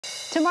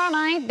Tomorrow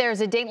night, there's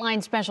a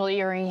Dateline special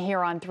airing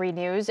here on 3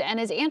 News, and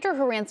as Andrew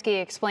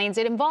Horansky explains,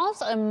 it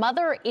involves a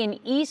mother in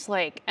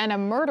Eastlake and a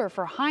murder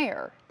for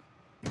hire.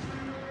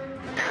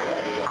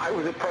 I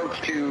was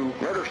approached to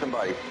murder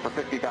somebody for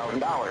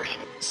 $50,000.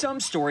 Some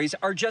stories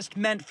are just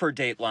meant for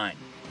Dateline.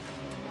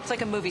 It's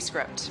like a movie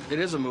script. It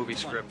is a movie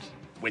script.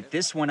 With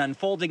this one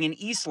unfolding in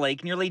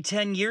Eastlake nearly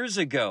 10 years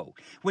ago,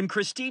 when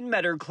Christine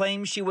Metter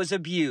claimed she was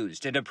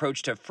abused and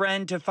approached a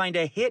friend to find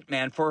a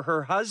hitman for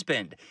her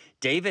husband,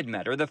 David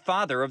Metter, the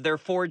father of their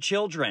 4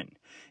 children.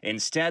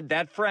 Instead,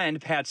 that friend,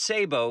 Pat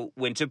Sabo,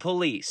 went to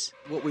police.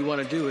 What we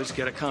want to do is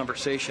get a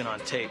conversation on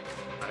tape.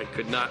 I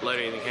could not let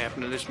anything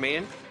happen to this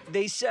man.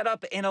 They set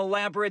up an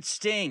elaborate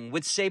sting,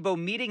 with Sabo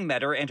meeting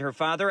Metter and her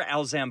father,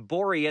 Al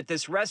Zambori, at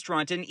this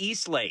restaurant in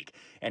Eastlake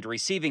and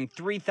receiving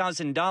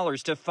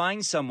 $3,000 to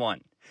find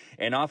someone.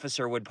 An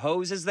officer would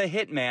pose as the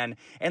hitman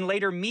and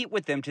later meet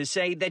with them to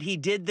say that he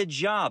did the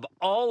job,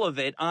 all of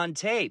it on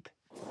tape.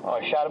 Oh,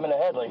 I shot him in the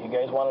head like you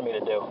guys wanted me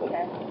to do.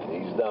 Okay.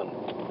 He's done.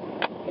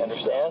 You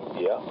understand?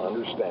 Yeah,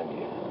 understand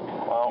you.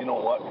 Well, you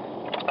know what?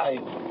 I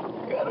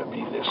gotta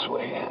be this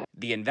way.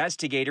 The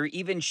investigator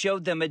even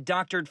showed them a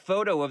doctored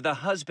photo of the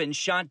husband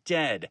shot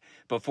dead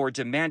before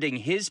demanding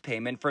his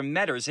payment from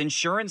Metter's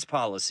insurance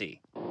policy.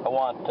 I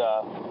want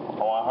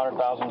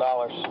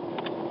 $100,000.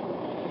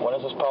 When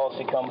does this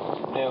policy come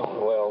due?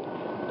 Well,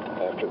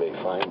 after they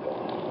find him,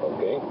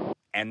 okay?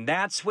 And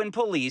that's when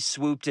police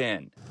swooped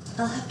in.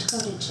 I'll have to go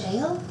to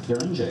jail? You're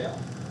in jail.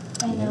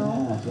 I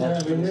know.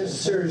 Yeah, I mean, it's a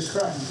serious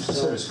crime. It's a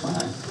serious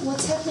crime.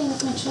 What's happening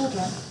with my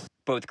children?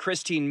 Both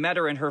Christine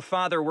Metter and her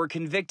father were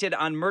convicted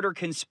on murder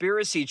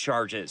conspiracy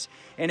charges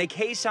in a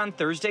case on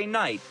Thursday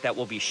night that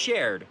will be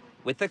shared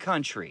with the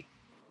country.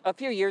 A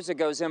few years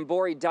ago,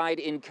 Zambori died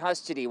in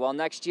custody, while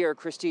next year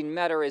Christine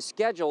Metter is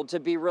scheduled to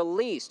be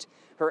released.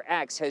 Her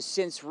ex has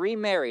since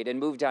remarried and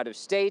moved out of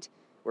state,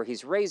 where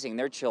he's raising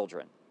their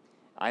children.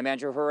 I'm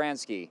Andrew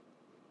Horansky,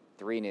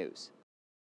 3 News.